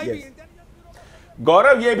failure of IB.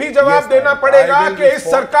 गौरव, ये भी जवाब देना पड़ेगा कि इस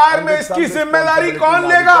सरकार में इसकी जिम्मेदारी कौन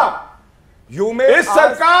लेगा? इस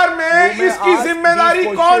सरकार में इसकी जिम्मेदारी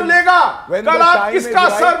कौन लेगा? कल आप किसका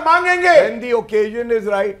सर मांगेंगे?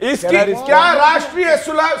 इसकी क्या राष्ट्रीय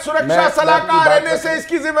सुरक्षा सलाहकार NSA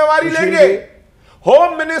इसकी जिम्मेवारी लेंगे?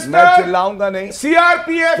 होम मिनिस्टर, चिल्लाऊंगा नहीं,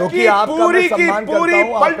 सीआरपीएफ की पूरी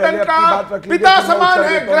पलटन का पिता समान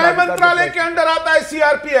है, गृह मंत्रालय के अंडर आता है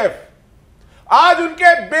सीआरपीएफ। आज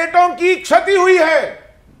उनके बेटों की क्षति हुई है,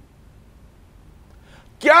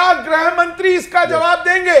 क्या गृह मंत्री इसका जवाब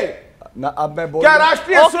देंगे? अब मैं बोल क्या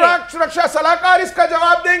राष्ट्रीय सुरक्षा सलाहकार इसका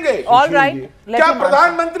जवाब देंगे? ऑलराइट, क्या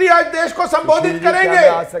प्रधानमंत्री आज देश को संबोधित करेंगे?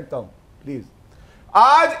 आ सकता हूं प्लीज।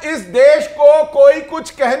 आज इस देश को कोई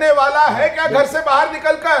कुछ कहने वाला है क्या? घर से बाहर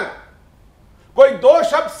निकलकर कोई दो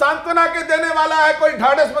शब्द सांत्वना के देने वाला है, कोई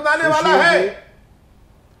ढाढ़स बनाने वाला है?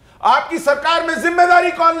 आपकी सरकार में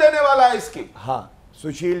जिम्मेदारी कौन लेने वाला है इसकी? हाँ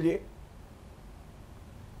Sushil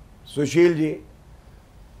ji,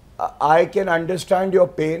 I can understand your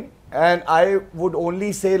pain, and I would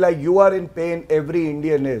only say, like, you are in pain, every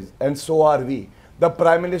Indian is, and so are we. The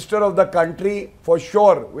Prime Minister of the country for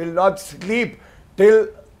sure will not sleep till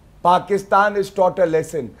Pakistan is taught a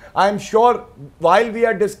lesson. I am sure while we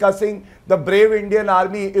are discussing, the brave Indian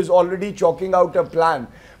army is already chalking out a plan.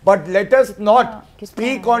 But let us not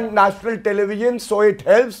speak on national television so it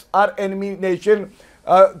helps our enemy nation,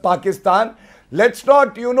 Pakistan. Let's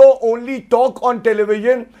not, only talk on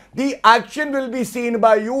television. The action will be seen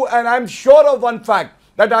by you, and I'm sure of one fact,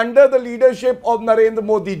 that under the leadership of Narendra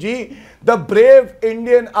Modi ji, the brave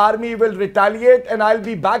Indian army will retaliate, and I'll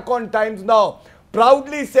be back on Times Now,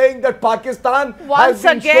 proudly saying that Pakistan once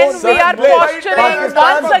again we are posturing.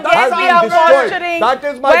 Once again we are posturing. That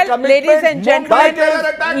is my commitment. Ladies and gentlemen,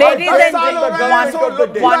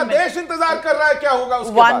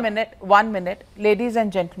 one minute. Ladies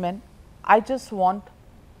and gentlemen, I just want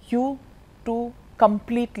you to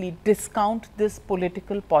completely discount this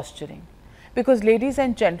political posturing, because ladies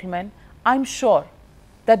and gentlemen, I'm sure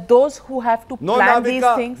that those who have to plan these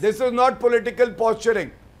things. This is not political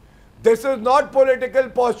posturing. This is not political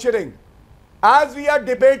posturing. As we are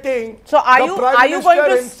debating, so are you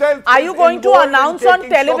going to announce on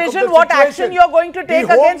television what action you are going to take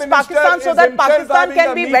against Pakistan so that Pakistan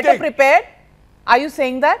can be better prepared? Are you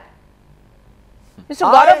saying that?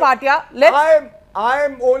 Mr. Gaurav Bhatia, I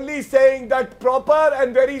am only saying that proper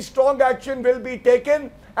and very strong action will be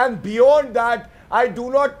taken, and beyond that, I do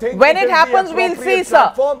not think when it happens, we'll see,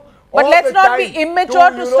 sir. But let's not be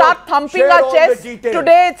immature to start thumping our chest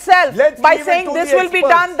today itself by saying this will be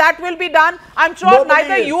done, that will be done. I'm sure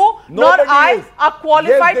neither you nor I are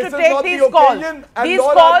qualified to take these calls. These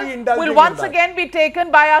calls will once again be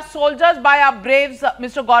taken by our soldiers, by our braves,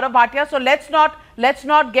 Mr. Gaurav Bhatia. So let's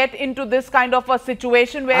not get into this kind of a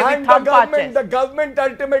situation where we thump our chest. The government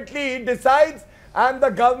ultimately decides, and the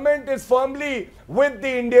government is firmly with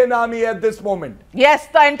the Indian army at this moment. Yes,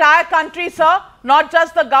 the entire country, sir, not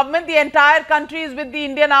just the government, the entire country is with the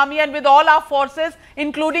Indian army and with all our forces,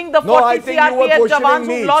 including the 40 CRPF jawans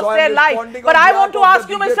who lost their life. But I want to ask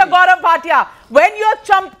you, Mr. Gaurav Bhatia, when you're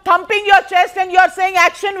thumping your chest and you're saying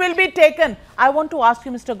action will be taken, I want to ask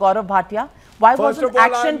you, Mr. Gaurav Bhatia, why wasn't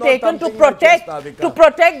action taken to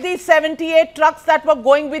protect these 78 trucks that were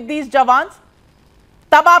going with these jawans?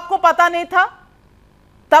 तब आपको पता नहीं था?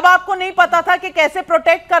 तब आपको नहीं पता था कि कैसे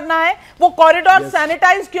प्रोटेक्ट करना है? वो कॉरिडोर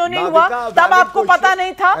सैनिटाइज क्यों नहीं हुआ? तब आपको पता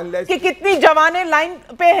नहीं था कि कितनी जवानें लाइन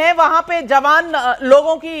पे हैं, वहां पे जवान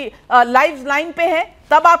लोगों की लाइव्स लाइन पे हैं?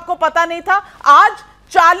 तब आपको पता नहीं था? आज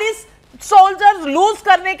 40 सोल्जर्स लूज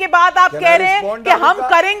करने के बाद आप कह रहे हैं कि हम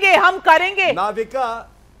करेंगे। Navika,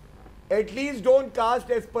 at least don't cast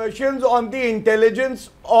aspersions on the intelligence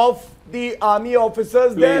of the army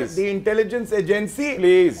officers there, the intelligence agency.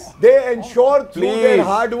 Please. They ensure through their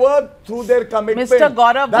hard work, through their commitment. Mr.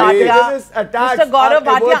 Gaurav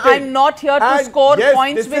Bhatia, I'm not here to score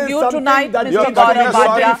points with you tonight, Mr. Gaurav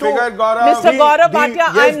Bhatia. Mr. Gaurav Bhatia,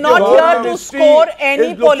 I'm not here to score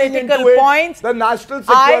any political points. The National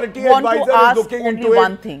Security Advisor is looking into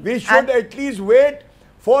it. We should at least wait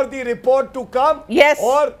for the report to come. Yes.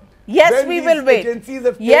 Or yes, we will wait.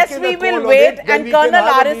 Yes, we will wait. And Colonel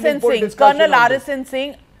Arison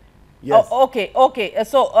Singh. Yes. Okay.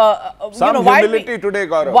 So, some humility today,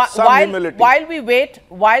 Gaurav. Some humility. While we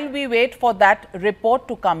wait for that report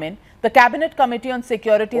to come in, the Cabinet Committee on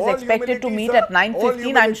Security is expected to meet at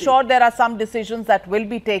 9:15. I'm sure there are some decisions that will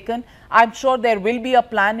be taken. I'm sure there will be a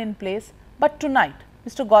plan in place. But tonight,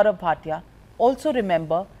 Mr. Gaurav Bhatia, also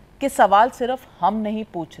remember कि सवाल सिर्फ हम नहीं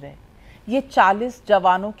पूछ रहे, ये 40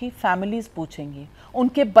 जवानों की फैमिलीज पूछेंगी,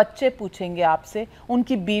 उनके बच्चे पूछेंगे आपसे,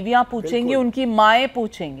 उनकी बीवियां पूछेंगी, उनकी माएँ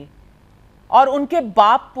पूछेंगी और उनके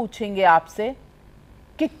बाप पूछेंगे आपसे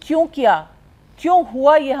कि क्यों किया, क्यों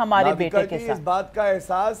हुआ ये हमारे बेटे के साथ। इस बात का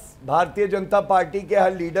एहसास भारतीय जनता पार्टी के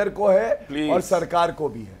हर लीडर को है और सरकार को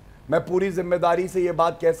भी है। मैं पूरी जिम्मेदारी से ये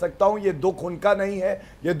बात कह सकता हूं, ये दुख उनका नहीं है,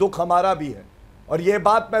 ये दुख हमारा भी है और ये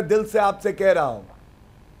बात मैं दिल से आपसे कह रहा हूं।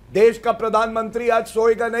 देश का प्रधानमंत्री आज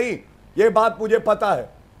सोएगा नहीं, ये बात मुझे पता है।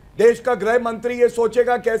 देश का गृह मंत्री ये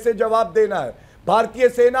सोचेगा कैसे जवाब देना है। भारतीय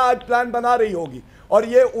सेना आज प्लान बना रही होगी और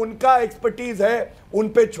ये उनका एक्सपर्टीज है, उन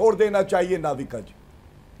पे छोड़ देना चाहिए नाविका जी।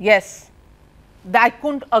 Yes, I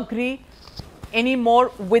couldn't agree any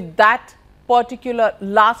more with that particular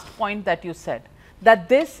last point that you said, that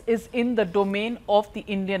this is in the domain of the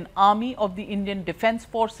Indian Army, of the Indian Defence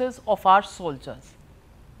Forces, of our soldiers.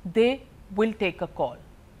 They will take a call.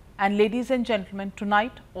 And ladies and gentlemen,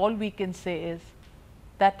 tonight all we can say is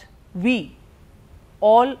that we,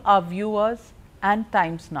 all our viewers and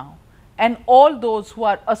Times Now, and all those who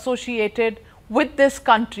are associated with this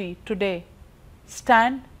country today,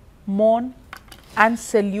 stand, mourn and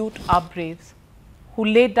salute our braves who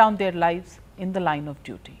laid down their lives in the line of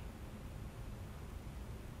duty.